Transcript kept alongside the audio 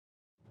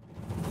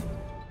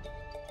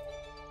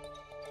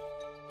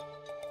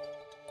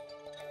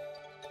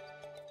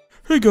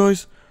Hey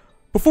guys,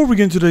 before we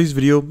get into today's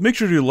video, make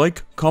sure to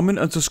like, comment,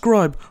 and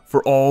subscribe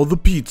for all the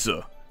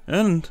pizza.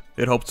 And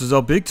it helps us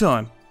out big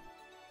time.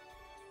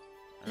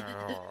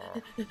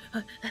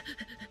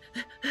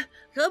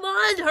 Come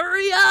on,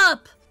 hurry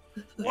up!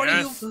 What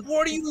are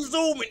you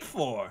zooming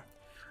for?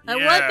 I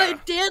want my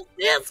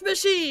dance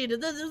machine,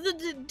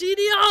 the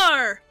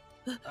DDR.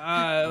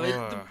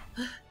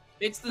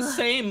 It's the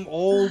same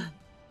old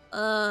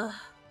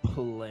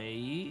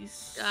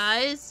place.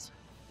 Guys,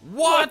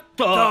 What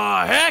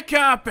the heck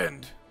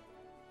happened?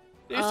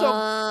 There's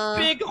a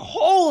big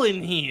hole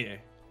in here.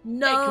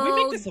 no, Hey, can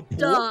we make this a pool?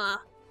 duh.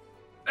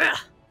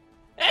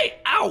 Hey,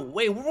 ow!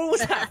 Wait, what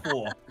was that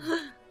for?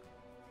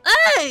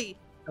 Hey,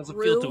 Doesn't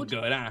feel too rude.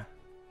 good, huh?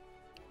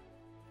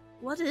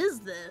 What is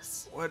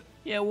this? What?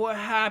 Yeah, what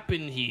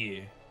happened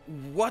here?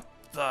 What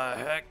the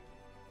heck?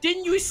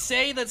 Didn't you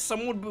say that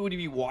someone would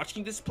be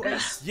watching this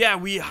place? Yeah,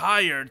 we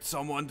hired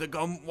someone to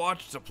come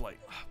watch the play.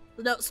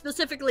 No,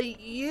 specifically,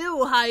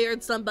 you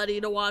hired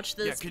somebody to watch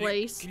this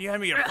place. Can you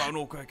hand me your phone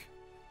real quick?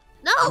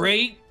 No.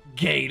 Great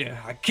Gator,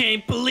 I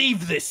can't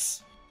believe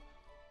this.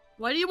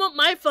 Why do you want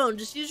my phone?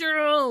 Just use your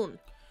own.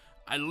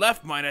 I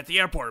left mine at the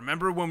airport.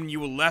 Remember when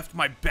you left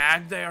my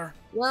bag there?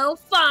 Well,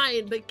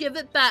 fine, but give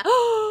it back.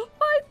 Oh,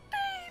 my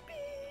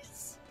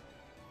babies!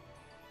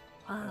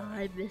 Oh,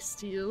 I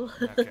missed you.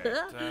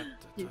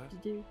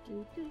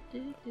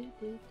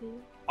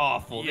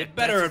 Awful. Yeah, They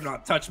better this have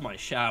not touched my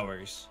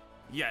showers.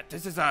 Yeah,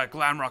 this is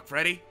GLAMROCK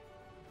Freddy.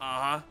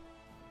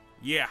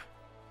 Yeah.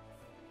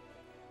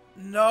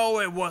 No,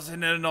 it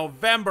wasn't in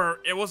November.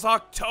 It was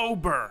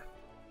October.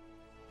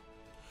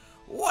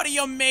 What do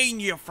you mean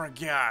you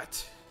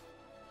forgot?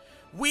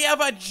 We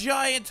have a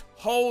giant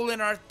hole in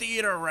our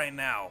theater right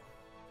now.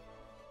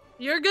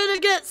 You're gonna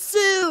get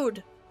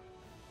sued.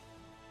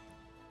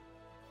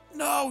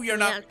 No, you're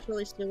not.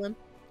 Actually sue him.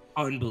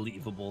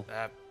 Unbelievable.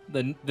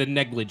 The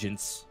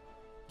negligence.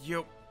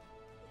 You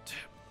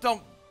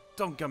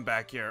don't come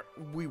back here.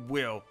 We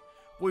will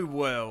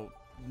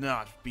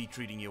not be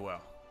treating you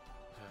well.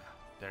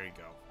 There you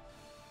go.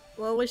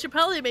 Well, we should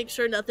probably make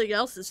sure nothing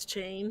else has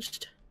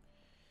changed.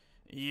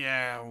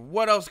 Yeah,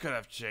 what else could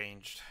have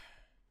changed?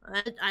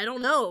 I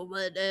don't know,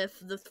 but if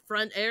the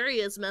front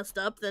area is messed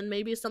up, then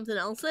maybe something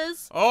else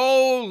is.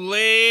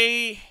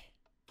 Holy!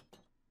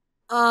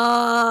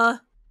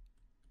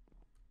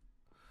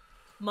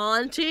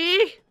 Monty?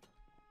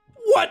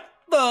 What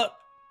the?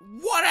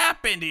 What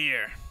happened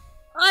here?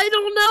 I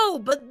don't know,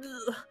 but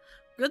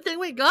good thing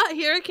we got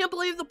here. I can't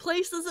believe the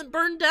place isn't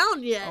burned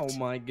down yet. Oh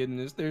my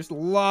goodness, there's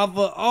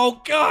lava.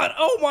 Oh god,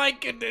 oh my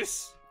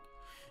goodness.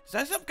 Is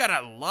that some kind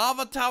of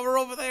lava tower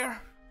over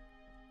there?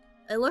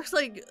 It looks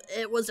like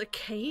it was a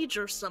cage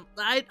or something.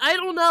 I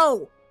don't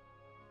know.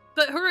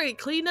 But hurry,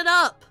 clean it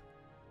up.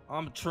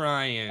 I'm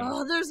trying.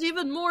 Oh, there's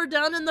even more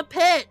down in the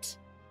pit.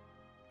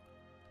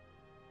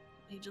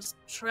 You just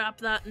trap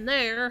that in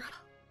there.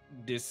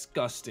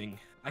 Disgusting.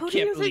 I Who do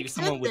can't you believe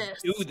think someone did would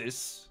this? do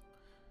this.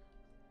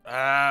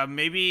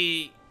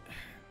 Maybe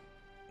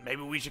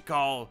we should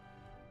call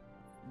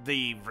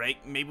the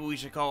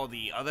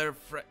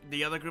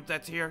other group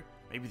that's here.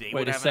 Maybe they would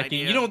Wait a have an second,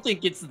 idea. you don't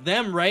think it's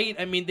them, right?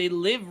 I mean, they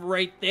live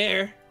right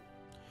there.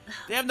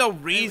 They have no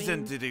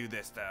reason to do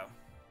this, though.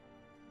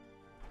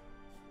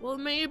 Well,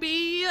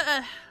 maybe.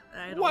 I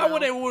don't Why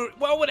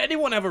know. would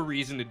anyone have a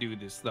reason to do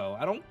this, though?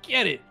 I don't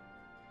get it.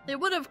 They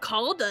would have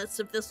called us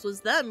if this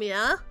was them,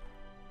 yeah?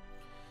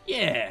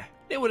 Yeah,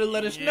 they would have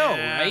let us know,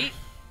 Yeah. right?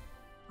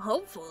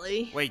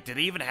 Hopefully. Wait, did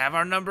he even have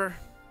our number?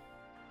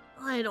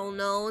 I don't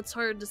know. It's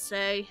hard to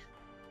say.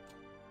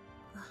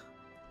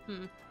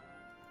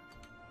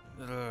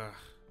 Ugh.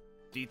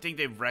 Do you think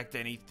they've wrecked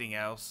anything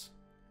else?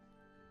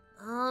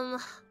 I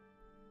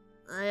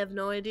have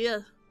no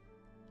idea.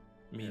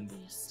 I mean, Let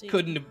me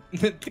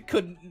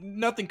see.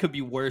 nothing could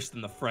be worse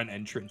than the front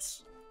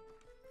entrance.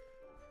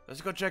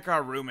 Let's go check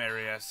our room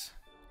areas.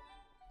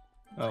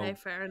 Okay, Oh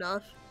fair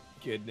enough.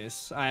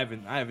 goodness, I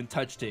haven't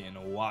touched it in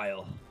a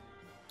while.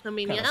 I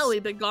mean, Kinda yeah,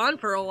 we've been gone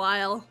for a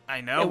while.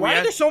 I know. Hey, we why are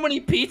had- there so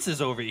many pizzas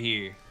over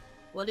here?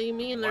 What do you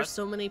mean What? there's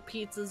so many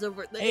pizzas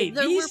over there? Hey,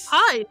 There were these-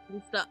 pies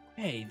and stuff.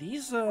 Hey,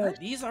 these What?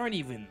 these aren't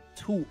even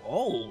too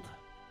old.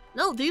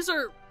 No, these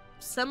are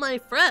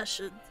semi-fresh.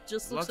 It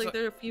just looks Looks like like-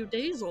 they're a few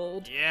days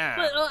old. Yeah.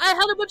 But I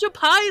had a bunch of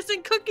pies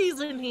and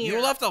cookies in here.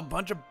 You left a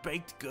bunch of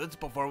baked goods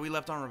before we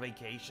left on our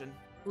vacation.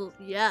 Well,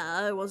 yeah,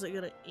 I wasn't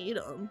gonna eat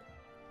them.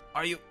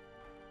 Are you?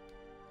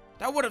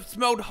 That would have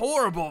smelled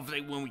horrible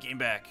when we came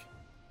back.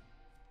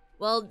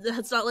 Well,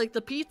 it's not like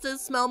the pizzas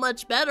smell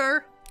much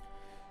better.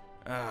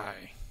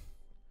 Aye.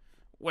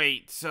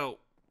 Wait, so...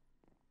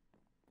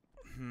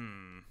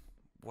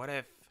 What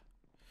if...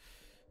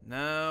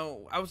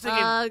 No, I was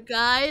thinking...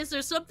 Guys,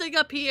 there's something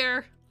up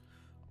here.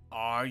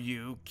 Are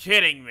you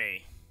kidding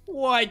me?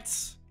 What?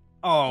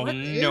 Oh What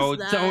is no!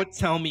 that? Don't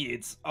tell me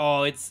it's.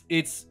 Oh, it's.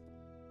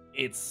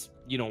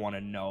 You don't want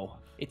to know.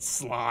 It's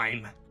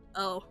slime.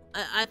 Oh,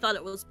 I thought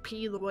it was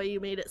pee the way you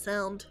made it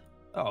sound.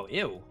 Oh,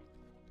 ew.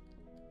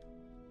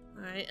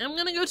 Alright, I'm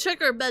gonna go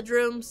check our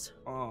bedrooms.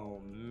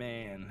 Oh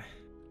man.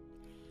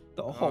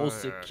 The whole yeah.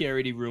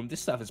 security room. This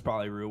stuff is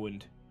probably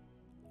ruined.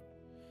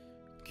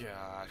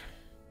 God.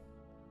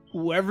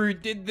 Whoever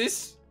did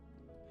this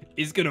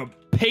is gonna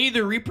pay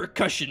the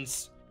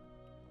repercussions.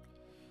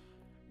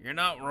 You're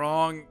not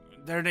wrong.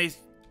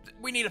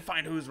 We need to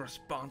find who's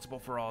responsible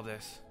for all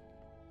this.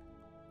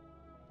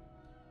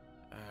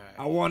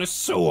 I want to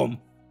sue him.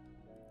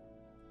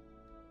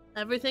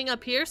 Everything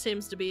up here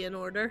seems to be in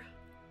order.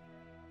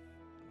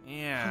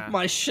 Yeah.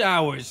 My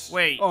showers.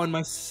 Wait. Oh, and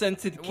my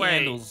scented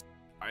candles.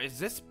 Is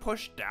this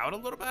pushed out a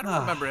little bit? I don't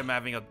remember him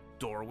having a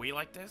doorway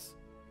like this.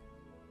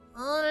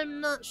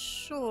 I'm not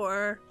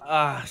sure.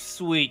 Ah,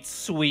 sweet,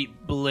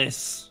 sweet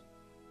bliss.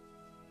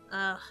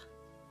 Yeah,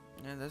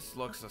 this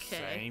looks the Okay.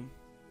 same.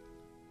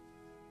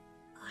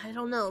 I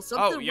don't know.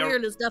 Something your-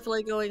 weird is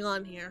definitely going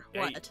on here.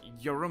 Yeah, What?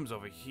 Your room's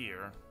over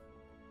here.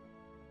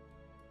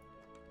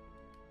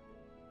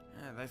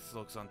 Yeah, this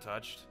looks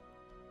untouched.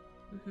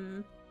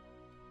 Mm-hmm.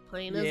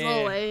 Plain as Yeah.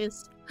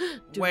 always.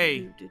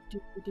 Wait.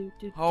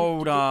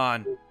 Hold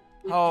on.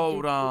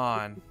 Hold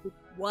on.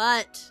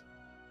 What?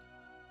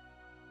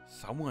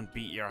 Someone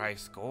beat your high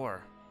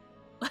score.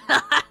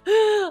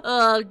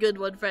 Oh, good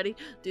one, Freddy.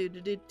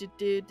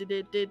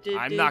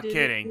 I'm not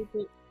kidding.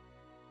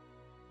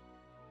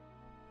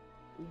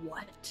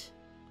 What?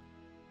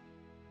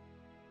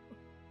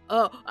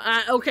 Oh,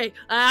 okay.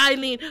 I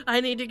need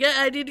to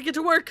get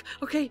to work.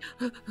 Okay.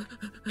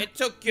 It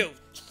took you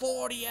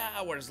 40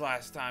 hours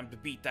last time to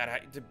beat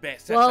that. To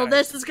best. Well,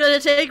 this is gonna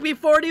take me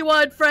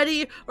 41,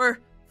 Freddy, or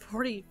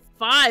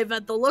 45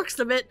 at the looks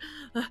of it.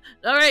 All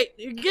right,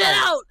 get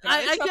out!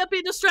 I can't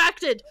be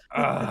distracted.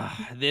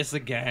 This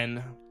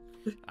again.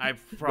 I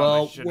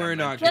probably shouldn't we're have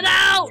not Get gonna be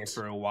out! here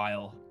for a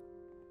while.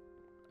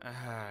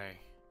 mentioned-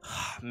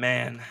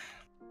 Man.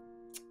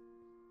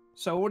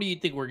 So what do you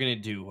think we're gonna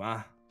do,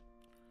 huh?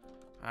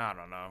 I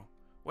don't know.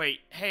 Wait,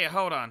 hey,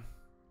 hold on.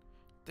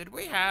 Did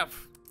we have...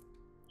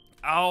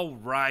 Oh,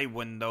 right,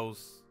 when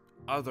those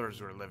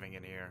others were living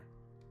in here.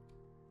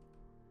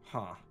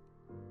 Huh.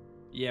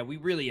 Yeah, we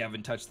really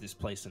haven't touched this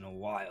place in a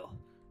while.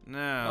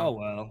 No. Oh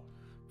well.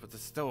 But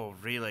it's still a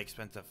really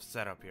expensive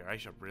setup here. I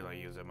should really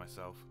use it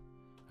myself.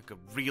 I could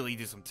really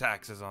do some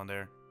taxes on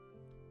there.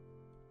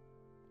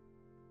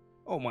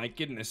 Oh my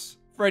goodness.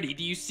 Freddy,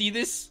 do you see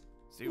this?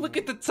 See, Look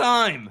at the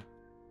time!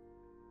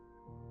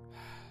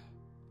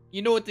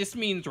 You know what this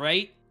means,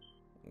 right?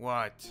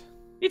 What?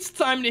 It's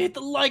time to hit the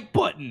like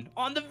button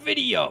on the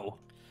video!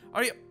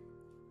 Are you...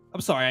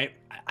 I'm sorry,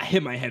 I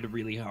hit my head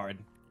really hard.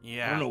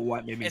 Yeah. I don't know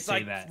what made me It's say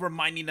like that.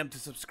 reminding them to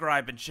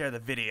subscribe and share the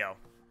video.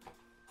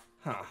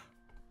 Huh.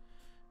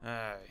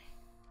 Uh,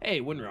 Hey,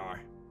 Winrar.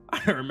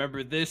 I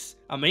remember this.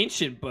 I'm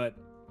ancient, but,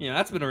 you know,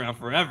 that's been around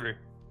forever.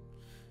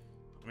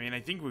 I mean, I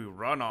think we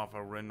run off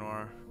of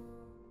Renor.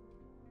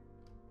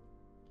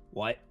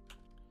 What?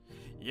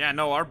 Yeah,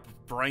 no, our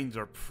brains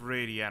are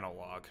pretty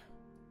analog.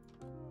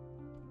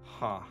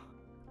 Huh.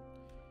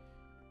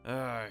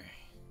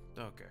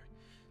 Okay.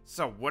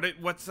 So,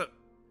 what's up?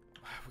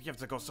 We have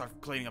to go start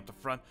cleaning up the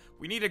front.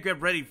 We need to get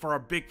ready for our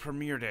big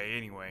premiere day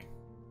anyway.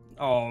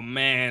 Oh,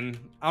 man.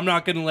 I'm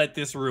not gonna let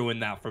this ruin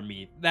that for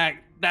me.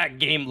 That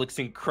game looks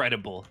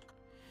incredible.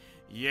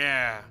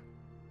 Yeah.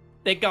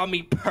 They got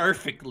me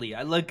perfectly.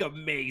 I look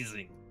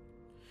amazing.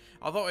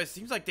 Although, it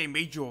seems like they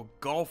made you a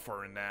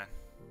golfer in that.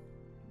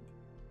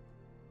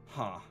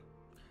 Huh.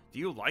 Do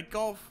you like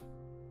golf?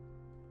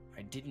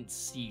 I didn't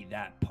see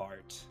that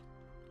part.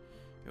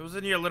 It was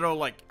in your little,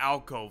 like,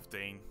 alcove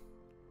thing.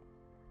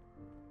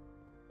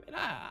 And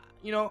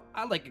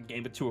I like a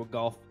game or two of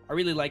golf. I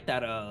really like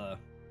that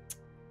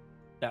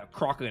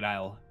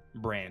crocodile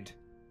brand.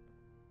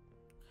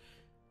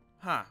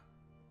 Huh.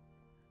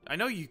 I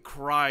know you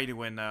cried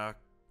when, what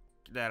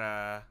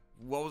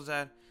was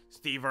that?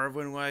 Steve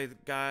Irwin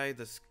guy,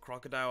 this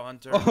crocodile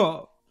hunter.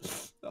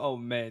 Oh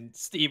man,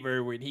 Steve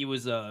Irwin, he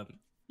was a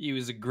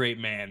great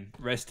man.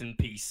 Rest in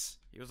peace.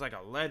 He was like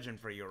a legend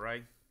for you,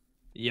 right?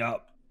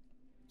 Yup.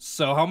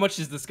 So how much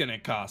is this gonna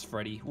cost,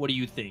 Freddy? What do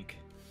you think?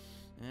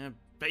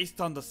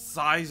 Based on the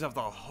size of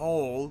the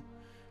hole,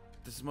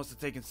 this must have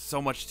taken so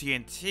much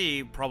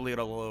TNT, probably a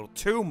little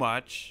too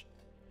much.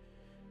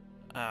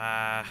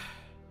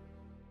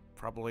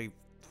 Probably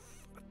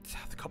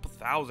a couple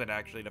thousand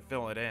actually to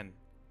fill it in.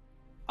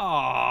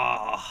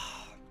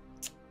 Ah,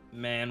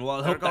 man. Well,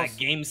 I There hope that goes-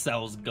 game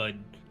sells good.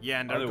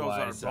 Yeah, and there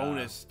Otherwise, goes our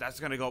bonus.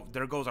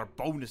 There goes our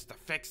bonus to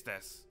fix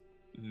this.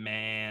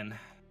 Man.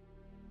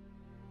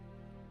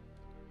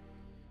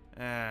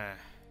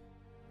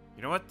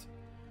 You know what?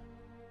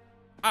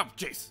 Oh,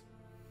 jeez.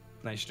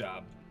 Nice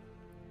job.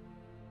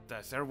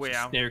 That's their way There's a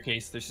out.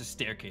 staircase. There's a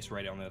staircase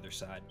right on the other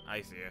side.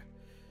 I see it.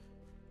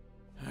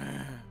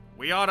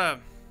 We oughta.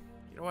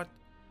 You know what?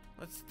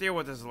 Let's deal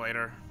with this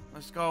later.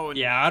 Let's go and.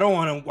 Yeah, I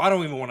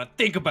don't even want to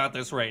think about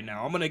this right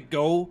now. I'm gonna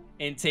go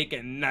and take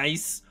a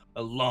nice,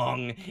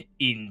 long,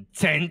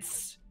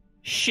 intense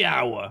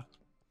shower.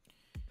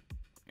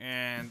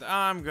 And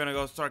I'm gonna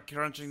go start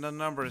crunching the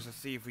numbers to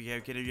see if we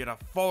can even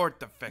afford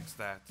to fix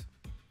that.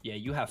 Yeah,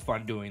 you have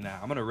fun doing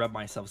that. I'm gonna rub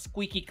myself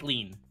squeaky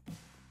clean.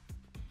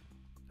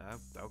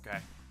 Okay.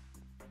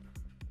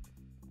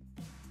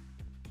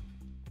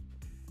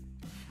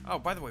 Oh,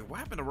 by the way, what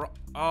happened to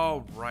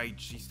Oh, right.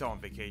 She's still on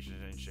vacation,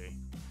 isn't she?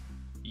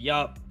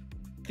 Yup.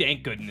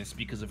 Thank goodness,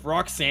 because if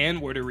Roxanne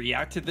were to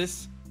react to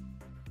this,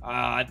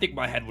 I think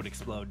my head would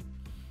explode.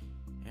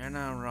 You're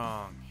not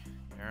wrong.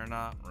 You're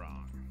not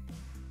wrong.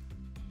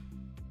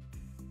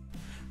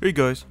 Hey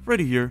guys,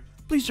 Freddy here.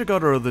 Please check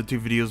out our other 2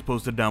 videos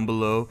posted down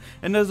below.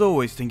 And as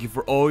always, thank you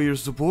for all your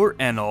support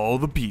and all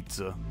the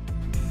pizza.